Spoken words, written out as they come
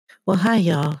Well, hi,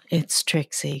 y'all. It's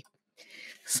Trixie.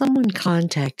 Someone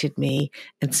contacted me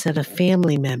and said a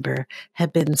family member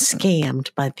had been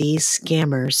scammed by these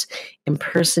scammers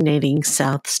impersonating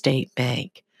SouthState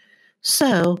Bank.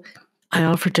 So I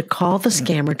offered to call the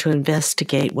scammer to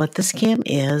investigate what the scam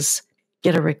is,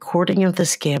 get a recording of the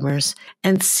scammers,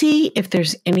 and see if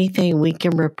there's anything we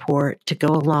can report to go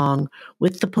along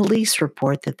with the police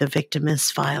report that the victim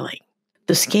is filing.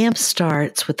 The scam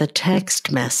starts with a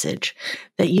text message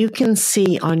that you can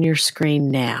see on your screen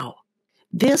now.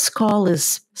 This call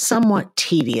is somewhat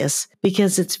tedious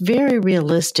because it's very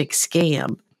realistic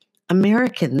scam.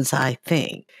 Americans, I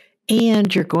think.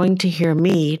 And you're going to hear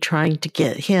me trying to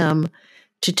get him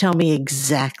to tell me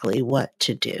exactly what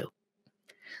to do.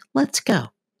 Let's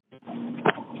go.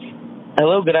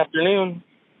 Hello, good afternoon.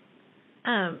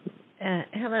 Hello,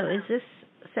 is this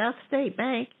South State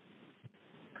Bank?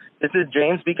 This is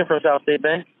James speaking from SouthState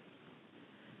Bank.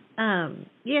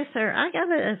 Yes, sir. I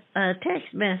got a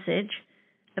text message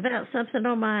about something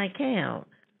on my account.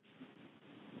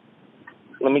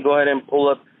 Let me go ahead and pull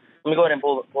up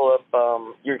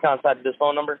your account side of this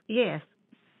phone number Yes.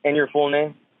 and your full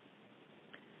name.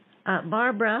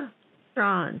 Barbara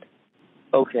Strond.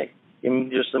 Okay, give me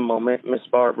just a moment, Miss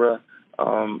Barbara.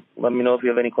 Let me know if you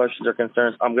have any questions or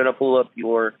concerns. I'm gonna pull up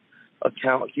your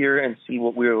account here and see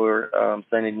what we were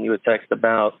sending you a text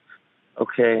about.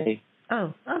 Okay.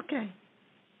 Oh, okay.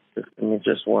 Just give me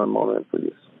just one moment,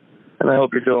 please. And I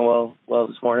hope you're doing well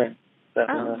this morning.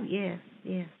 Yes.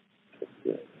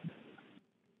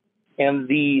 And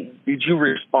did you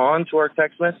respond to our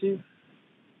text message?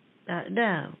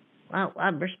 No.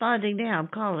 I'm responding now. I'm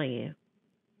calling you.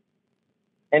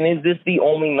 And is this the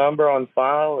only number on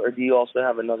file, or do you also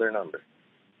have another number?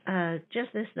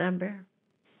 Just this number.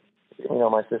 You know,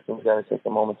 my system's got to take a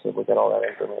moment to look at all that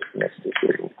information next to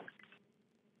you.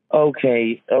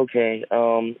 Okay.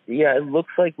 Yeah, it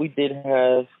looks like we did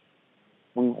have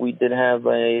a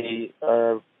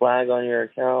flag on your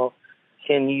account.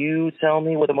 Can you tell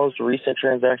me what the most recent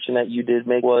transaction that you did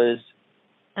make was?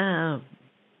 The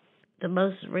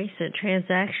most recent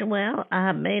transaction, well,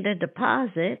 I made a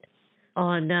deposit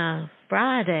on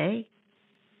Friday.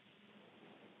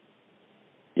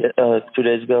 Yeah, 2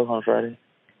 days ago on Friday?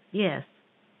 Yes.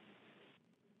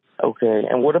 Okay,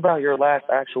 and what about your last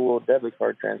actual debit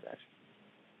card transaction?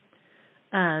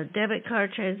 Debit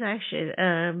card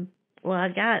transaction, well,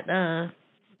 I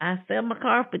filled my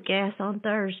car up with gas on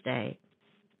Thursday.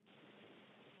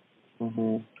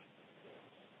 Mm-hmm.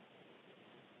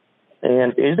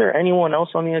 And is there anyone else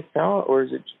on the account, or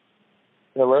is it...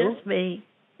 Hello? Just me.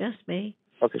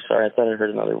 Okay, sorry, I thought I heard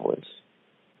another voice.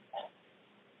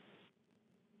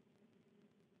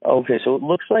 Okay, so it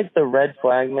looks like the red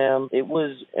flag, ma'am, it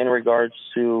was in regards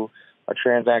to a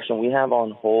transaction we have on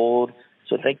hold,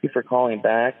 so thank you for calling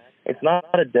back. It's not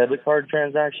a debit card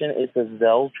transaction, it's a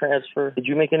Zelle transfer. Did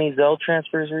you make any Zelle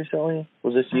transfers recently?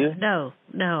 Was this you? No,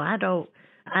 I don't.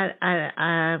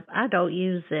 I don't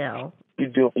use Zelle.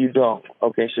 You don't?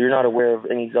 Okay, so you're not aware of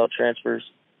any Zelle transfers?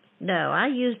 No, I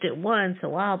used it once a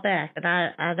while back, but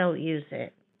I don't use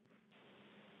it.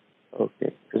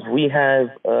 Okay, because we have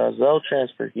a Zelle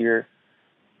transfer here.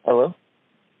 Hello?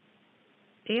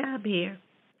 Yeah, I'm here.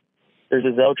 There's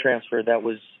a Zelle transfer that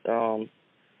was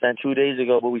sent 2 days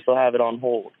ago, but we still have it on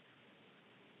hold.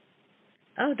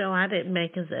 Oh, no, I didn't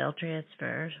make a Zelle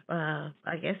transfer.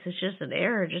 I guess it's just an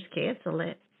error. Just cancel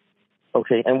it.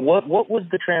 Okay, and what was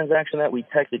the transaction that we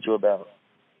texted you about?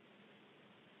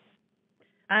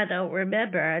 I don't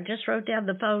remember. I just wrote down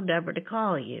the phone number to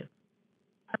call you.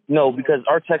 No, because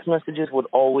our text messages would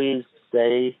always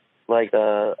say, like,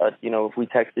 if we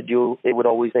texted you, it would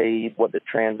always say what the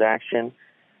transaction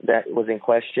that was in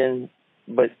question.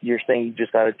 But you're saying you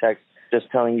just got a text just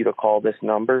telling you to call this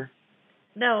number?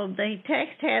 No, the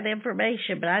text had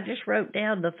information, but I just wrote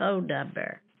down the phone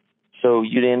number. So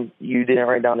you didn't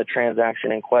write down the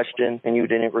transaction in question, and you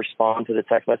didn't respond to the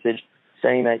text message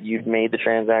saying that you'd made the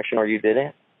transaction, or you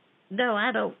didn't? No,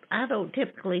 I don't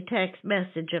typically text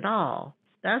message at all.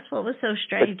 That's what was so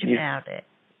strange about it.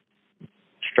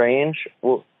 Strange?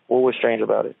 What was strange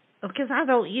about it? Because I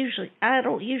don't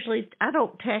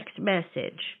text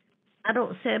message. I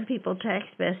don't send people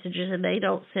text messages, and they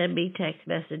don't send me text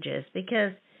messages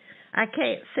because I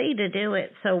can't see to do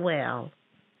it so well.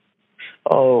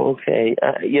 Oh, okay.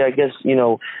 Yeah, I guess,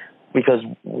 because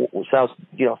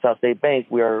SouthState Bank,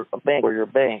 we are a bank, we're your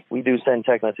bank. We do send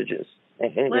text messages.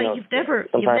 Well, you've never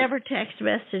text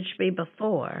messaged me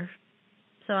before,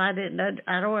 so I don't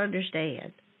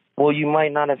understand. Well, you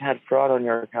might not have had fraud on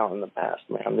your account in the past,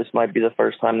 ma'am. This might be the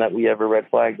first time that we ever red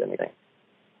flagged anything.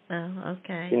 Oh,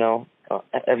 okay.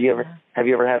 Have you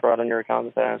ever had fraud on your account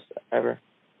in the past? Ever?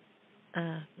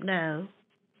 No.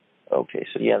 Okay,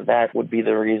 so yeah, that would be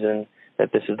the reason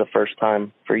that this is the first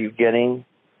time for you getting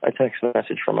a text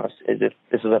message from us. Is if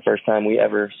this is the first time we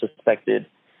ever suspected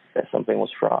that something was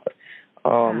fraud.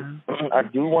 I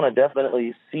do want to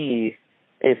definitely see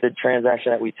if the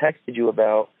transaction that we texted you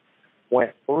about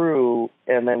went through,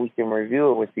 and then we can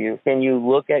review it with you. Can you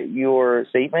look at your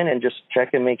statement and just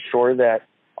check and make sure that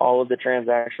all of the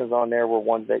transactions on there were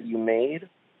ones that you made?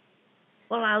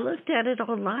 Well, I looked at it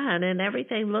online, and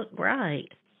everything looked right.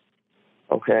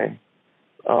 Okay.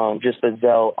 Just the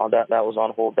Zelle, that was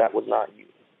on hold. That was not you.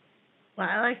 Well,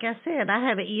 like I said, I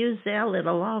haven't used Zelle in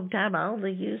a long time. I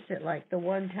only used it like the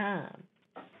one time.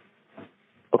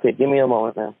 Okay, give me a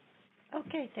moment, ma'am.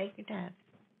 Okay, take your time.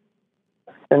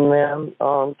 And ma'am,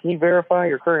 can you verify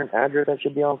your current address that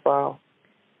should be on file?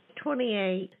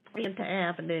 28 Santa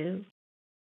Avenue.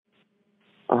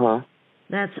 Uh-huh.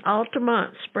 That's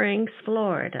Altamont Springs,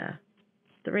 Florida,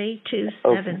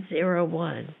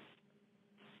 32701.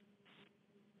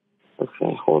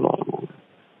 Okay, hold on a moment.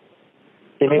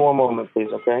 Give me one moment,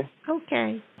 please, okay?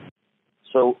 Okay.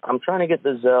 So I'm trying to get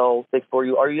the Zelle fixed for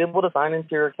you. Are you able to sign into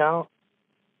your account?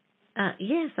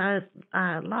 Yes, I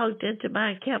logged into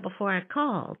my account before I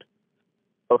called.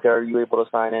 Okay, are you able to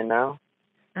sign in now?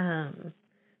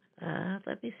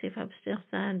 Let me see if I'm still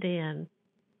signed in.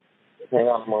 Hang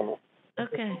on a moment.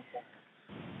 Okay.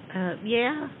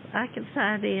 Yeah, I can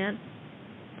sign in.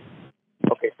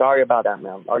 Okay, sorry about that,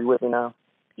 ma'am. Are you with me now?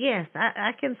 Yes,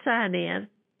 I can sign in.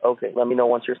 Okay, let me know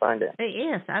once you're signed in.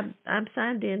 Yes, I'm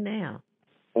signed in now.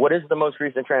 What is the most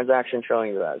recent transaction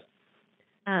showing you as?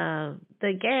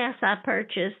 The gas I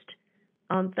purchased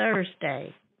on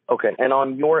Thursday. Okay, and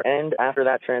on your end, after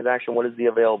that transaction, what is the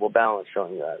available balance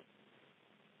showing you as?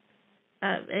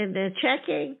 And the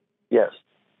checking? Yes.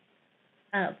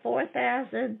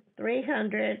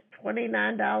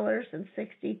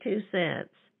 $4,329.62.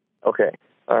 Okay.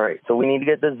 All right. So we need to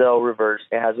get the Zelle reversed.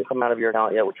 It hasn't come out of your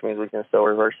account yet, which means we can still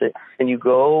reverse it. Can you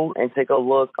go and take a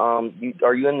look? Are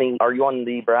you on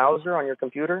the browser on your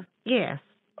computer? Yes.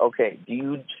 Okay. Do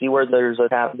you see where there's a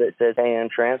tab that says Pay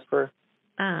and Transfer?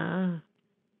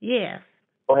 Yes.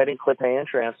 Go ahead and click Pay and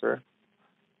Transfer.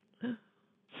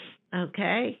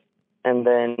 Okay. And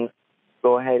then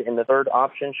go ahead, and the third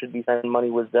option should be Send Money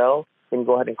with Zelle. Can you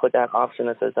go ahead and click that option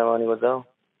that says Send Money with Zelle?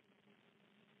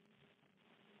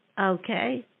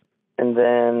 Okay. And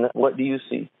then what do you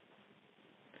see?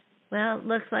 Well, it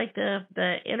looks like the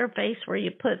interface where you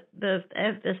put the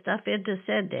stuff in to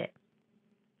send it.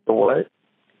 The what?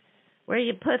 Where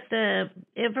you put the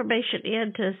information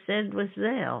in to send with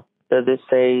Zelle. Does it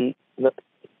say,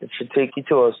 it should take you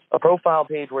to a profile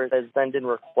page where it says Send in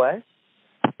Request?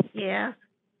 Yeah.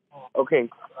 Okay.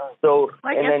 So,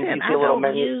 like and I then said, you see a little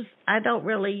menu. I don't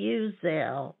really use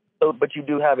Zelle. So, but you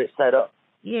do have it set up.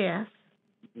 Yes.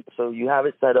 So you have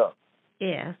it set up.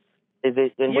 Yes. Is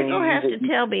it? And You're when going you to have use to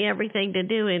tell me everything to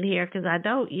do in here because I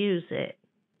don't use it.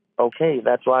 Okay,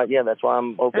 that's why. Yeah, that's why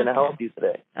I'm open to help you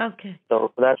today. Okay.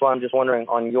 So that's why I'm just wondering,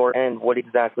 on your end, what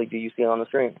exactly do you see on the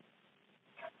screen?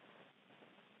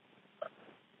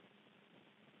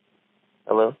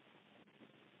 Hello?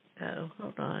 Oh,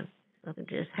 hold on. Something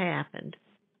just happened.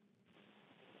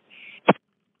 I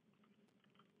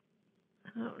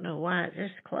don't know why it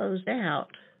just closed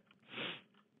out.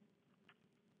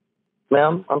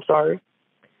 Ma'am, I'm sorry.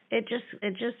 It just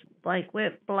like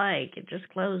went blank. It just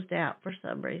closed out for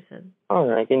some reason. All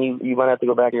right, and you might have to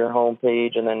go back to your home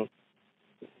page and then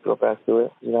go back to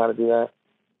it. You know how to do that?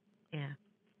 Yeah.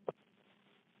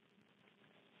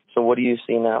 So what do you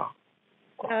see now?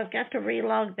 I've got to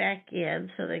relog back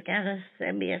in, so they got to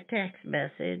send me a text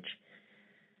message.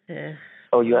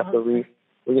 Oh, you have to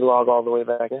relog all the way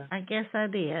back in? I guess I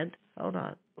did. Hold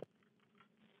on.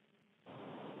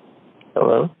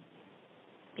 Hello?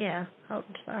 Yeah. Oh,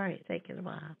 sorry, it's taking a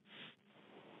while.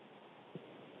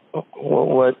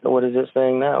 What is it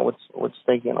saying now? What's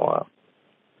taking a while?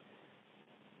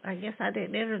 I guess I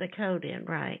didn't enter the code in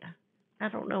right. I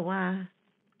don't know why.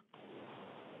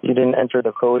 You didn't enter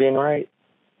the code in right?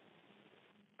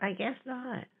 I guess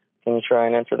not. Can you try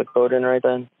and enter the code in right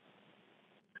then?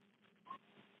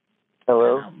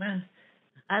 Hello?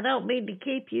 I don't mean to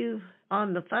keep you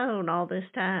on the phone all this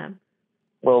time.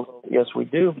 Well, yes, we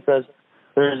do, because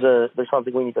there's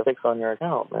something we need to fix on your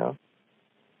account, man.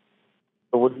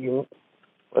 So what do you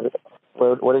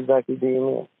what exactly do you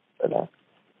mean by that?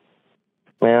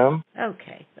 Ma'am?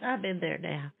 Okay, I'm in there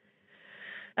now.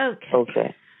 Okay.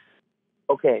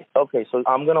 So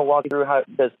I'm gonna walk you through how,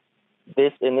 because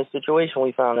in this situation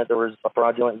we found that there was a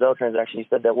fraudulent Zelle transaction. You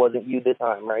said that wasn't you this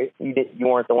time, right? You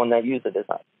weren't the one that used it this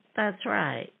time. That's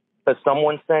right. Because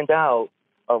someone sent out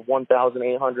a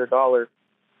 $1,800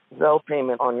 Zelle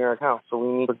payment on your account, so we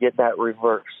need to get that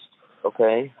reversed.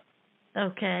 Okay.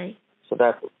 Okay. So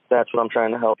that's what I'm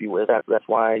trying to help you with. That's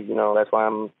why that's why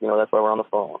we're on the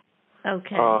phone.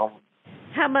 Okay.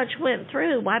 How much went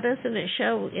through? Why doesn't it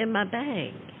show in my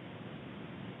bank?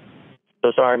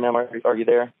 So sorry, ma'am. Are you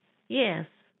there? Yes.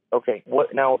 Okay.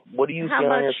 What do you see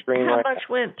on your screen How right much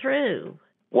went through?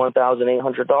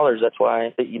 $1,800. That's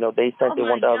why they sent the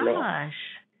 $1,800. Oh my gosh.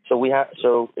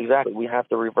 Exactly we have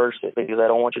to reverse it because I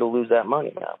don't want you to lose that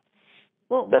money now.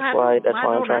 Well, why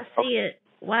don't I see it?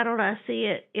 Why don't I see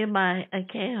it in my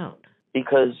account?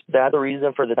 Because that's the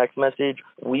reason for the text message.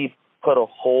 We put a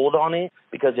hold on it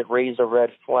because it raised a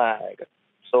red flag.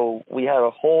 So we had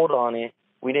a hold on it.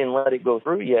 We didn't let it go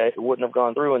through yet. It wouldn't have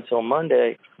gone through until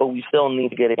Monday, but we still need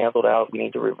to get it canceled out. We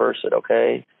need to reverse it,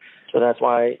 okay? So that's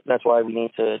why we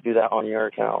need to do that on your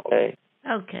account, okay?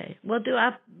 Okay. Well, do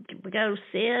I go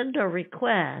send or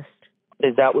request?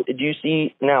 Is that what, do you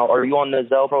see now? Are you on the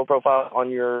Zelle profile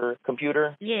on your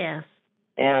computer? Yes.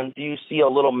 And do you see a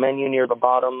little menu near the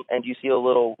bottom? And do you see a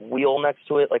little wheel next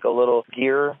to it, like a little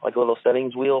gear, like a little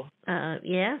settings wheel?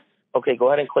 Yes. Okay, go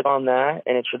ahead and click on that,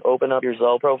 and it should open up your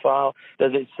Zelle profile.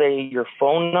 Does it say your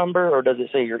phone number, or does it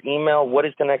say your email? What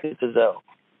is connected to Zelle?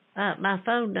 My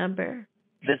phone number.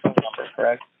 This number,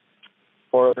 correct?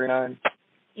 4039?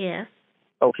 Yes.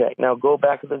 Okay, now go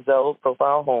back to the Zelle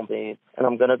profile homepage, and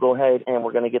I'm going to go ahead and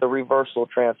we're going to get a reversal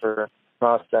transfer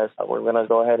process. We're going to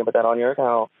go ahead and put that on your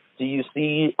account. Do you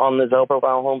see on the Zelle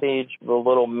profile homepage the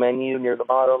little menu near the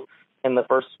bottom? And the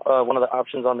first one of the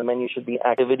options on the menu should be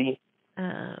activity.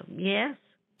 Yes.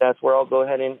 That's where I'll go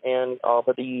ahead and I'll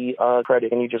put the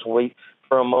credit. Can you just wait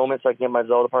for a moment so I can get my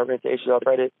Zelle department to issue out the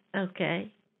credit?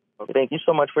 Okay. Thank you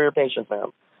so much for your patience,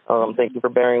 ma'am. Thank you for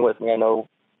bearing with me. I know,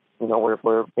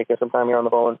 we're taking some time here on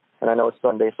the phone, and I know it's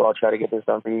Sunday, so I'll try to get this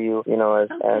done for you, as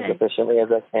efficiently as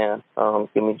I can.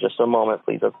 Give me just a moment,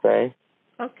 please, okay?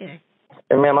 Okay.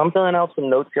 And, ma'am, I'm filling out some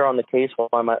notes here on the case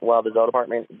while the Zelle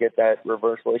department get that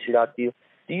reversal issued out to you.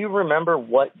 Do you remember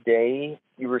what day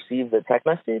you received the text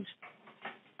message?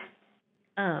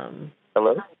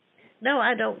 Hello? No,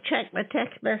 I don't check my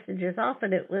text messages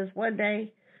often. It was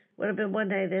would have been one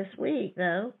day this week,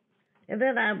 though. And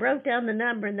then I wrote down the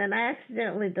number, and then I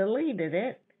accidentally deleted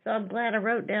it. So I'm glad I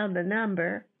wrote down the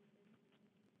number.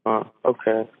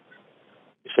 Okay.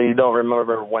 So you don't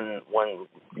remember when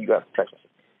you got the text message?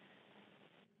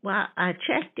 Well, I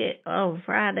checked it on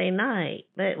Friday night,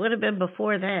 but it would have been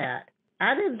before that.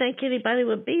 I didn't think anybody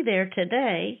would be there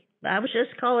today. I was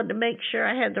just calling to make sure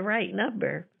I had the right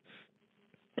number.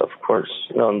 Of course.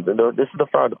 No, this is the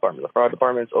fraud department. The fraud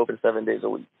department is open 7 days a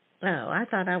week. Oh, I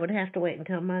thought I would have to wait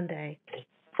until Monday.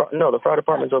 No, the fraud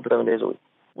department is open 7 days a week.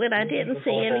 When I didn't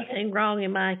see anything wrong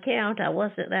in my account, I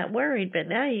wasn't that worried, but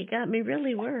now you got me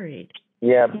really worried.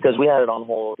 Yeah, because we had it on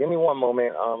hold. Give me one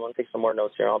moment. I'm going to take some more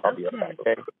notes here. I'll be right back,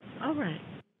 okay? All right.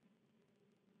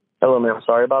 Hello, ma'am.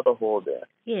 Sorry about the hold there.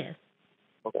 Yes.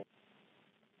 Okay.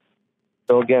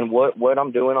 So, again, what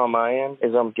I'm doing on my end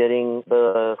is I'm getting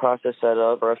the process set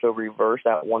up for us to reverse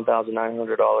that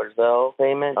 $1,900 Zelle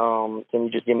payment. Can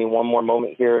you just give me one more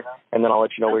moment here, and then I'll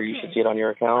let you know where you should see it on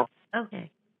your account?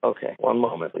 Okay. Okay, one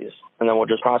moment, please. And then we'll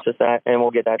just process that, and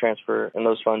we'll get that transfer and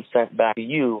those funds sent back to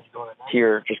you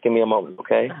here. Just give me a moment,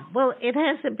 okay? Well, it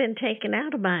hasn't been taken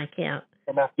out of my account.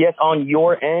 Yes, on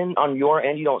your end,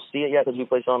 you don't see it yet because we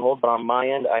placed it on hold, but on my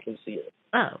end, I can see it.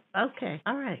 Oh, okay.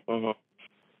 All right. Mm-hmm.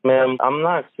 Ma'am, I'm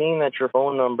not seeing that your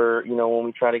phone number, when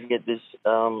we try to get this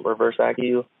reverse back to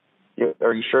you,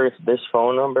 are you sure it's this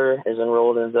phone number is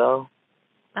enrolled in Zelle?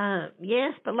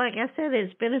 Yes, but like I said,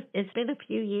 it's been a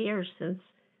few years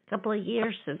couple of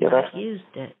years since I've used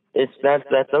it.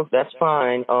 That's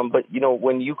fine. But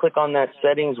when you click on that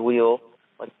settings wheel,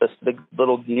 like the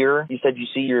little gear, you said you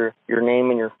see your name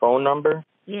and your phone number.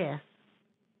 Yes.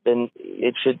 Then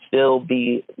it should still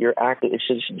be active. It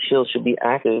should be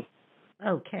active.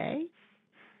 Okay.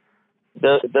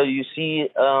 Do you see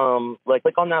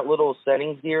click on that little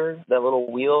settings gear, that little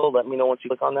wheel? Let me know once you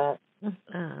click on that.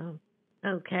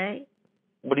 Okay.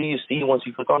 What do you see once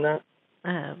you click on that?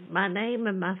 My name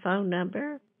and my phone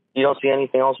number. You don't see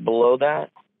anything else below that?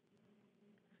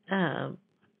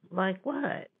 Like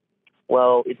what?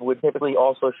 Well, it would typically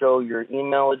also show your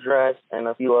email address and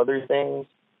a few other things.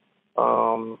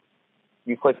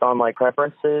 You clicked on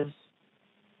preferences.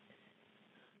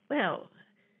 Well,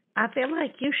 I feel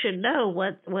like you should know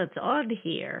what's on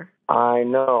here. I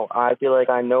know. I feel like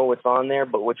I know what's on there,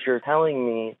 but what you're telling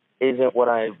me isn't what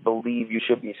I believe you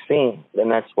should be seeing, and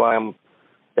that's why I'm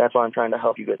trying to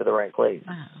help you get to the right place.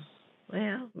 Wow.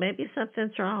 Well, maybe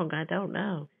something's wrong. I don't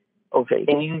know. Okay.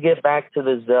 Can you get back to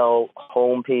the Zelle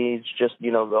homepage, just,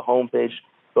 the homepage,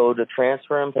 go to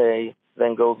transfer and pay,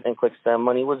 then go and click send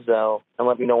money with Zelle, and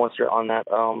let me know once you're on that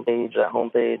page, that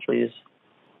homepage, please.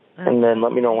 And then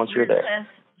let me know once you're there.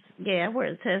 Where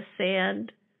it says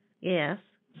send. Yes.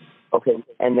 Okay.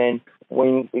 And then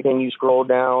can you scroll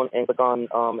down and click on,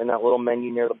 in that little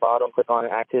menu near the bottom, click on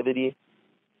activity.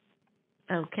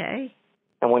 Okay.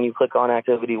 And when you click on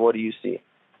activity, what do you see?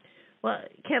 Well,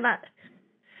 I'm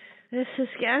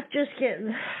just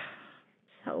getting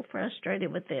so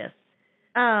frustrated with this.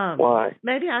 Why?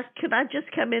 Maybe could I just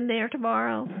come in there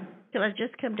tomorrow? Could I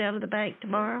just come down to the bank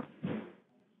tomorrow?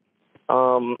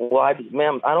 Well,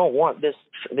 ma'am, I don't want this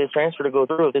transfer to go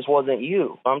through if this wasn't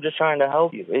you. I'm just trying to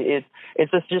help you. It's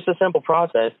just a simple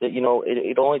process that,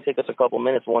 it only take us a couple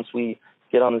minutes once we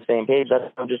get on the same page.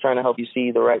 I'm just trying to help you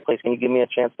see the right place. Can you give me a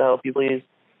chance to help you, please?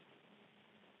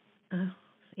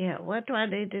 Yeah, what do I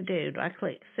need to do? Do I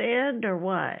click send or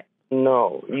what?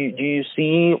 No. Do you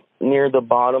see near the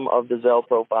bottom of the Zelle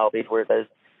profile page where it says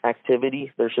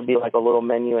activity? There should be like a little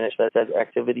menu and it says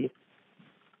activity.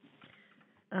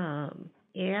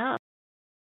 Yeah.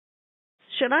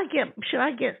 Should I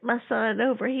get my son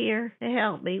over here to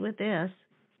help me with this?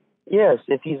 Yes,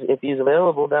 if he's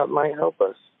available, that might help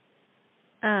us.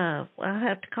 Well, I'll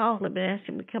have to call him and ask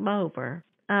him to come over.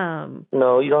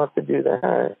 No, you don't have to do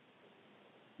that.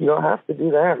 You don't have to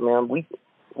do that, ma'am.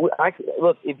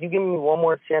 Look, if you give me one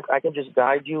more chance, I can just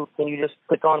guide you. Can you just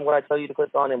click on what I tell you to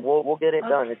click on, and we'll get it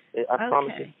done. I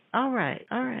promise you. All right.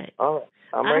 All right.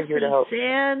 I'm right here to help.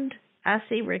 Send. I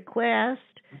see request.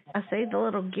 I see the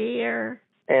little gear.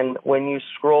 And when you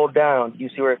scroll down, you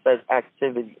see where it says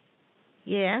activity.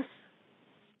 Yes.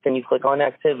 Can you click on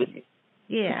activity?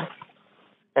 Yes.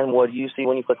 And what do you see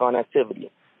when you click on activity?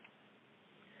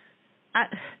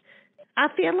 I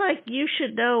feel like you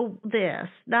should know this,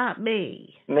 not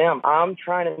me. Ma'am, I'm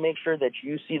trying to make sure that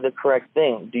you see the correct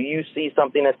thing. Do you see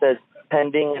something that says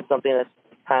pending and something that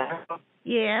says passed?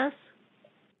 Yes.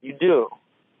 You do?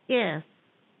 Yes.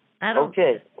 I don't.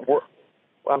 Okay. Hello?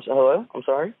 I'm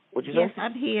sorry? What'd you say? Yes,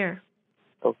 I'm here.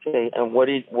 Okay. And what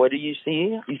do you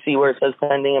see? You see where it says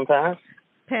pending and pass?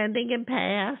 Pending and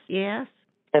pass, yes.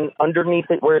 And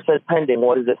underneath it where it says pending,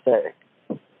 what does it say?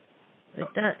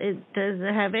 It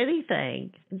doesn't have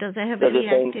anything. It doesn't have any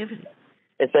activity.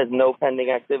 It says no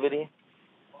pending activity?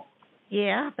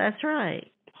 Yeah, that's right.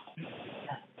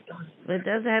 But it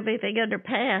doesn't have anything under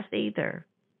past either.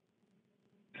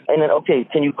 And then, okay,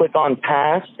 can you click on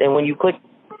past? And when you click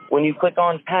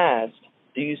on past,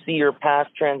 do you see your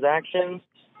past transactions?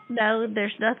 No,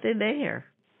 there's nothing there.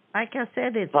 Like I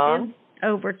said, it's been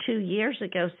over 2 years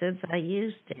ago since I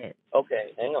used it.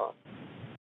 Okay, hang on.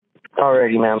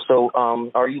 Alrighty, ma'am. So,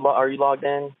 are you logged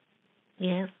in?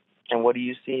 Yes. And what do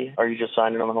you see? Are you just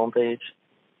signed in on the homepage?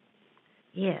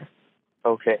 Yes.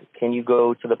 Okay. Can you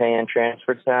go to the Pay and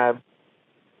Transfer tab?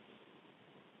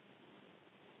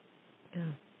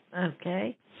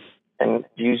 Okay. And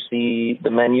do you see the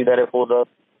menu that it pulled up?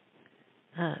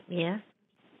 Yes.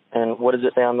 And what does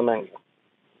it say on the menu?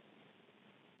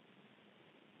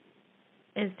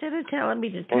 Instead of telling me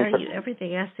to tell you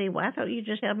everything I see, why don't you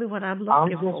just tell me what I'm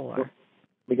looking for?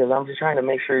 Because I'm just trying to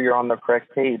make sure you're on the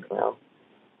correct page, ma'am.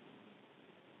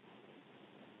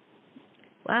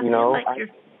 Well,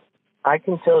 I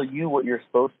can tell you what you're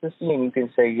supposed to see, and you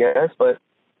can say yes, but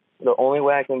the only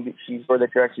way I can be sure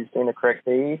that you're actually seeing the correct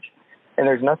page, and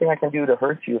there's nothing I can do to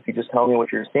hurt you if you just tell me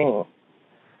what you're seeing.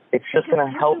 It's just going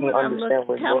to help me understand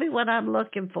Tell me what I'm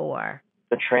looking for.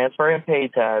 The Transfer and Pay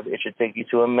tab, it should take you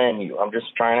to a menu. I'm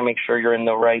just trying to make sure you're in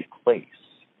the right place.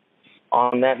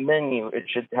 On that menu, it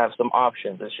should have some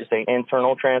options. It should say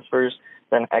internal transfers,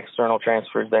 then external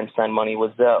transfers, then send money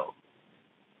with Zelle.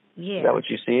 Yes. Is that what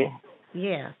you see?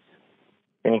 Yes.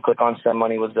 Can you click on send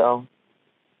money with Zelle?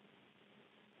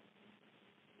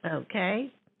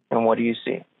 Okay. And what do you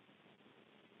see?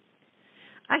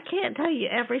 I can't tell you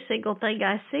every single thing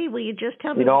I see. Will you just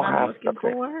tell me what I'm looking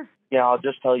for? Yeah, I'll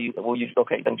just tell you.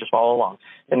 Okay, then just follow along.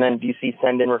 And then do you see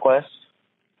send in requests?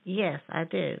 Yes, I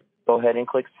do. Go ahead and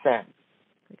click send.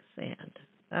 Click send.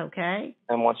 Okay.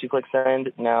 And once you click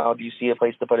send, now do you see a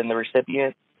place to put in the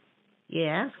recipient?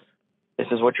 Yes.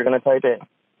 This is what you're going to type in.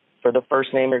 For the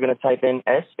first name, you're going to type in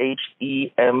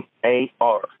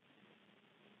SHEMAR.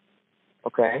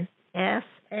 Okay?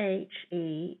 SHEMAR?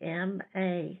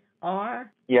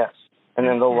 Yes. And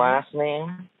then the last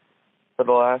name, for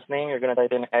the last name, you're going to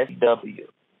type in SW.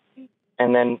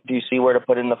 And then do you see where to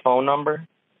put in the phone number?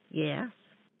 Yes.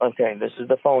 Okay, this is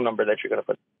the phone number that you're going to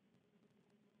put.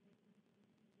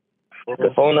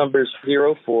 The phone number is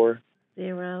 04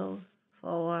 04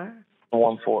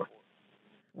 14.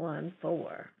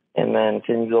 14. And then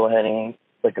can you go ahead and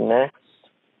click next?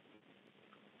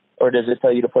 Or does it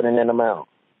tell you to put in an amount?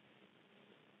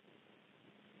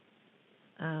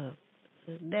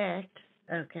 Next.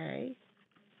 Okay.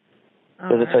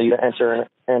 Does it tell you to enter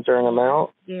an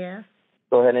amount? Yes.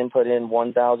 Go ahead and put in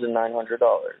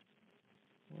 $1,900.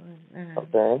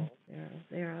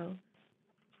 1900.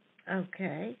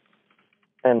 Okay.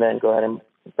 And then go ahead and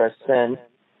press send.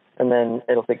 And then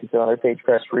it'll take you to another page.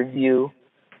 Press review.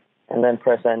 And then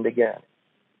press end again.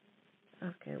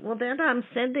 Okay. Well, then I'm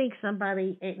sending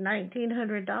somebody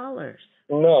 $1,900.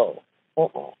 No.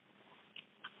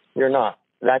 You're not.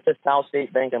 That's a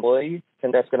SouthState Bank employee,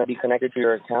 and that's going to be connected to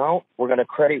your account. We're going to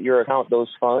credit your account those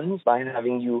funds by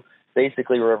having you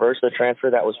basically reverse the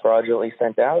transfer that was fraudulently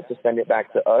sent out to send it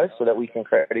back to us so that we can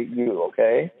credit you,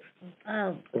 okay?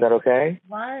 Is that okay?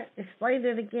 What? Explain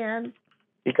it again.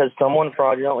 Because someone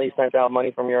fraudulently sent out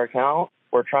money from your account,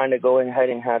 we're trying to go ahead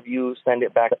and have you send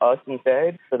it back to us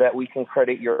instead so that we can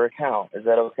credit your account. Is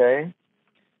that okay?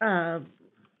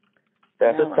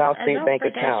 That's a SouthState Bank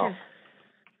account.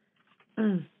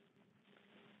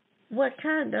 What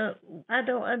kind of? I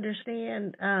don't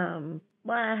understand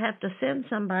why I have to send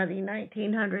somebody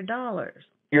 $1,900.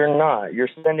 You're not. You're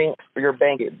sending your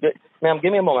bank. Ma'am,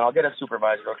 give me a moment. I'll get a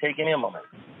supervisor, okay? Give me a moment.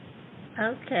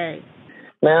 Okay.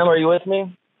 Ma'am, are you with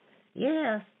me?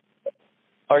 Yes.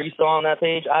 Are you still on that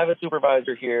page? I have a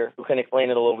supervisor here who can explain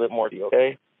it a little bit more to you,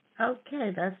 okay?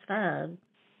 Okay, that's fine.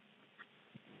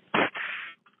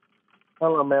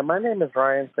 Hello, ma'am. My name is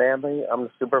Ryan Stanley. I'm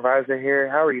the supervisor here.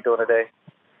 How are you doing today?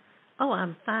 Oh,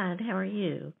 I'm fine. How are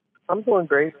you? I'm doing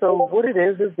great. So what it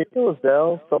is via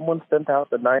Zelle, someone sent out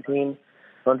the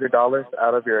 $1,900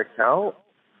 out of your account.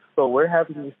 So we're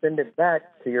having you send it back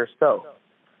to yourself.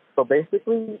 So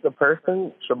basically, the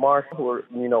person, Shamar, who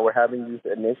we're having you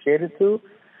initiate it to,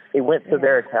 it went to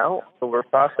their account. So we're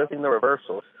processing the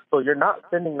reversal. So you're not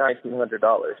sending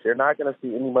 $1,900. You're not going to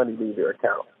see any money leave your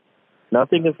account.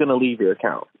 Nothing is going to leave your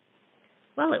account.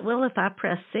 Well, it will if I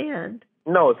press send.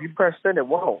 No, if you press send, it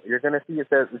won't. You're going to see it's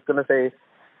going to say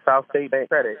SouthState Bank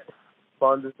Credit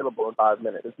funds available in 5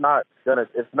 minutes. It's not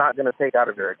gonna take out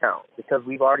of your account because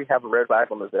we've already have a red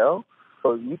flag on the Zelle.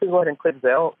 So you can go ahead and click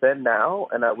Zelle, send now,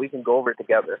 and we can go over it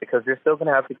together because you're still going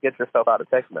to have to get yourself out of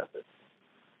text message.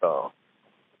 So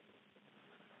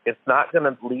it's not going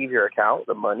to leave your account,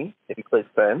 the money, if you click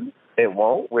send. It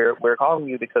won't. We're calling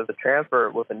you because the transfer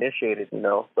was initiated,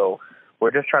 so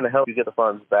we're just trying to help you get the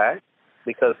funds back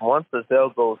because once the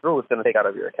Zelle goes through, it's going to take out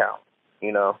of your account,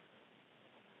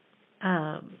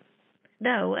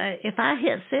 No, if I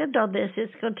hit send on this,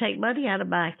 it's going to take money out of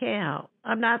my account.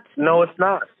 I'm not. No, it's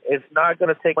not. It's not going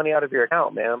to take money out of your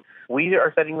account, ma'am. We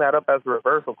are setting that up as a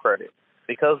reversal credit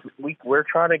because we're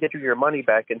trying to get you your money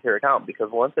back into your account because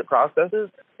once it processes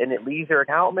and it leaves your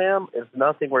account, ma'am, it's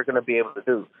nothing we're going to be able to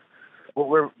do. What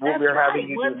we're having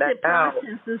you do now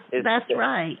is that's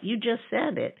right. You just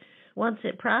said it. Once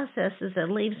it processes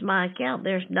and leaves my account,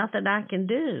 there's nothing I can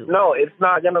do. No, it's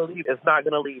not going to leave. It's not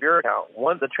going to leave your account.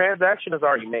 Once the transaction is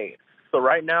already made. So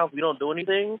right now, if we don't do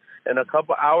anything, in a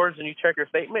couple hours and you check your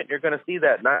statement, you're going to see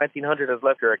that $1,900 has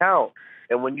left your account.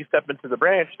 And when you step into the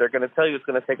branch, they're going to tell you it's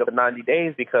going to take up to 90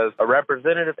 days because a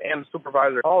representative and a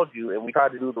supervisor called you and we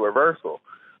tried to do the reversal.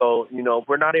 So, if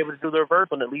we're not able to do the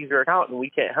reversal and it leaves your account and we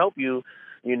can't help you,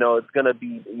 it's going to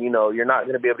be, you're not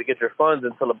going to be able to get your funds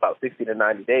until about 60 to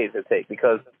 90 days it takes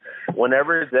because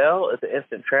whenever Zelle is an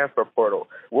instant transfer portal,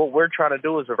 what we're trying to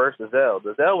do is reverse the Zelle.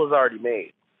 The Zelle was already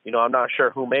made. I'm not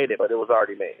sure who made it, but it was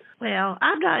already made. Well,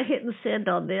 I'm not hitting send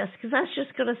on this because that's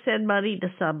just going to send money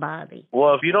to somebody.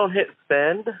 Well, if you don't hit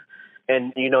send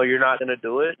and, you're not going to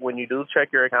do it, when you do check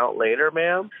your account later,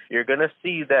 ma'am, you're going to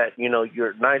see that,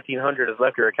 your $1,900 has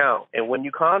left your account. And when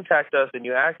you contact us and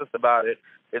you ask us about it,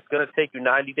 it's going to take you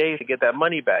 90 days to get that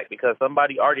money back because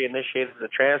somebody already initiated the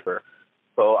transfer.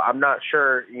 So I'm not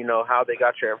sure, how they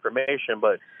got your information,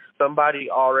 but somebody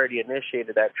already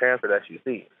initiated that transfer that you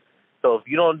see. So if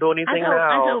you don't do anything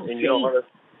now and you don't let us...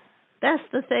 That's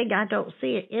the thing. I don't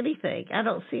see anything. I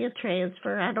don't see a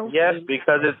transfer. Yes,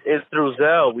 because it's through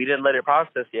Zelle. We didn't let it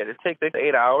process yet. It takes 6 to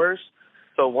 8 hours.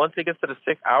 So once it gets to the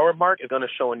 6-hour mark, it's going to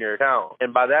show in your account.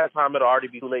 And by that time, it'll already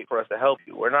be too late for us to help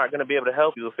you. We're not going to be able to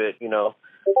help you if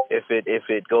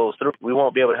it goes through. We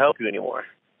won't be able to help you anymore.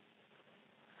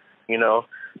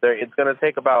 It's going to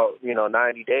take about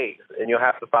 90 days, and you'll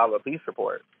have to file a police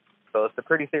report. So it's a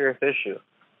pretty serious issue.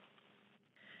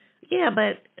 Yeah,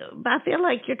 but I feel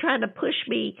like you're trying to push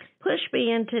me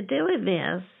into doing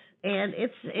this. And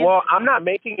it's well, I'm not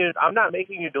making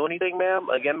you do anything, ma'am.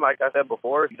 Again, like I said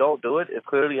before, if you don't do it, it's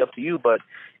clearly up to you. But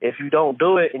if you don't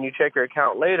do it and you check your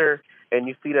account later and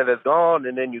you see that it's gone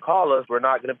and then you call us, we're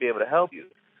not going to be able to help you.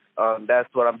 That's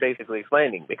what I'm basically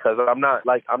explaining, because I'm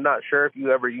not sure if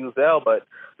you ever use Zelle, but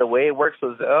the way it works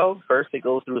with Zelle, first it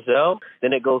goes through Zelle,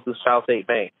 then it goes through SouthState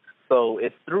Bank. So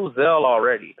it's through Zelle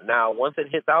already. Now, once it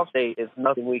hits SouthState, it's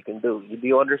nothing we can do. Do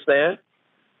you understand?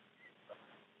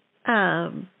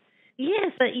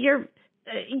 Yes, but you're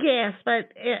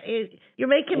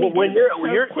making me when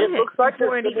you're quick it looks like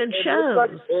before it even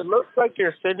shows. It looks like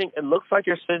you're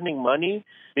sending money,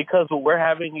 because what we're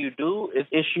having you do is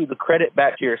issue the credit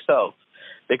back to yourself.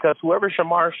 Because whoever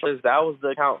Shamar is, that was the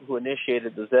account who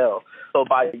initiated the Zelle. So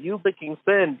by you clicking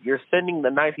send, you're sending the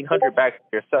 $1,900 back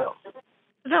to yourself.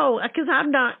 No, because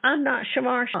I'm not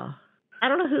Shamar Shaw. I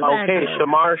don't know who that is. Okay,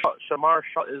 Shamar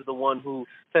Shaw is the one who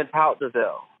sent out the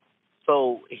Zelle.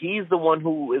 So he's the one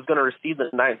who is going to receive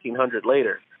the $1,900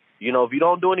 later. You know, if you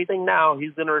don't do anything now,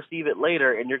 he's going to receive it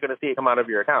later, and you're going to see it come out of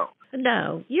your account.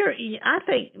 No, I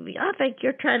think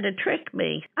you're trying to trick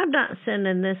me. I'm not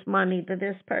sending this money to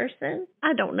this person.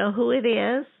 I don't know who it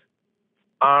is.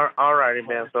 All righty,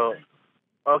 ma'am. So,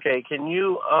 okay, can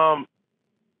you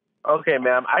okay,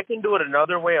 ma'am, I can do it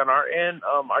another way on our end.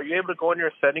 Are you able to go in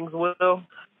your settings, Will,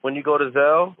 when you go to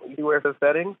Zelle? You see where it says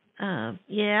settings?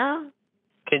 Yeah.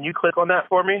 Can you click on that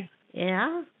for me?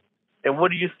 Yeah. And what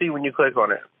do you see when you click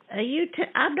on it?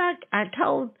 I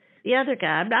told the other guy,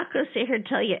 I'm not going to sit here and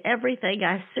tell you everything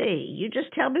I see. You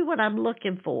just tell me what I'm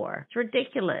looking for. It's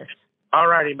ridiculous. All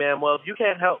righty, ma'am. Well, if you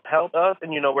can't help us,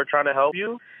 and we're trying to help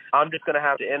you, I'm just going to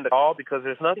have to end the call, because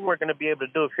there's nothing we're going to be able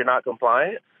to do if you're not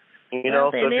compliant. So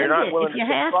if you're not willing if you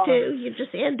have to, you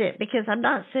just end it, because I'm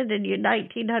not sending you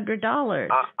 $1,900.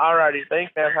 All righty.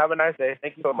 Thanks, ma'am. Have a nice day.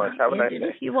 Thank you so much. Have a nice day.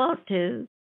 If you want to.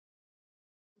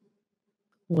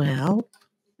 Well,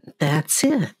 that's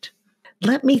it.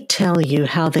 Let me tell you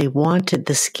how they wanted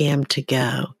the scam to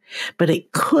go, but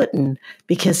it couldn't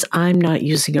because I'm not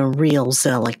using a real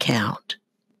Zelle account.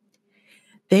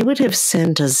 They would have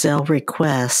sent a Zelle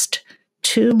request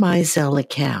to my Zelle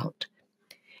account.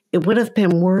 It would have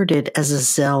been worded as a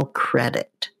Zelle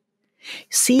credit.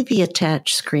 See the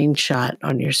attached screenshot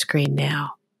on your screen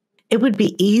now. It would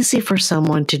be easy for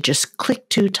someone to just click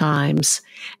 2 times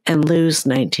and lose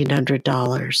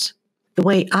 $1,900. The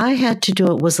way I had to do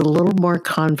it was a little more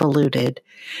convoluted,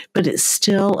 but it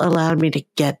still allowed me to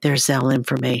get their Zelle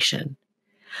information.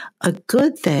 A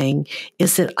good thing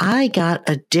is that I got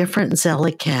a different Zelle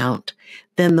account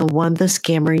than the one the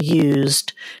scammer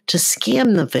used to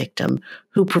scam the victim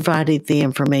who provided the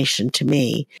information to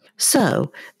me.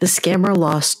 So the scammer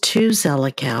lost 2 Zelle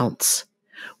accounts.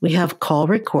 We have call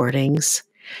recordings,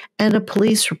 and a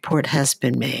police report has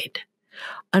been made.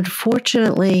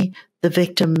 Unfortunately, the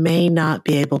victim may not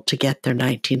be able to get their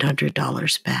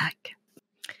 $1,900 back.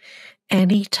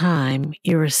 Anytime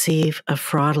you receive a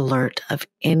fraud alert of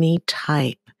any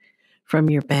type from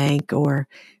your bank or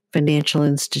financial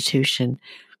institution,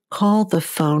 call the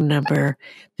phone number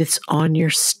that's on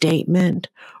your statement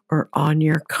or on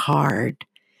your card.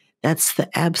 That's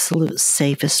the absolute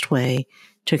safest way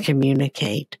to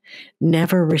communicate.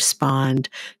 Never respond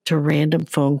to random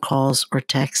phone calls or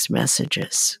text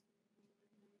messages.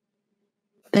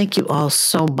 Thank you all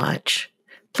so much.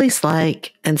 Please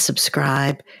like and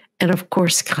subscribe, and of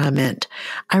course comment.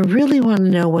 I really want to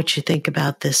know what you think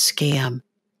about this scam.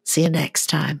 See you next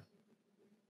time.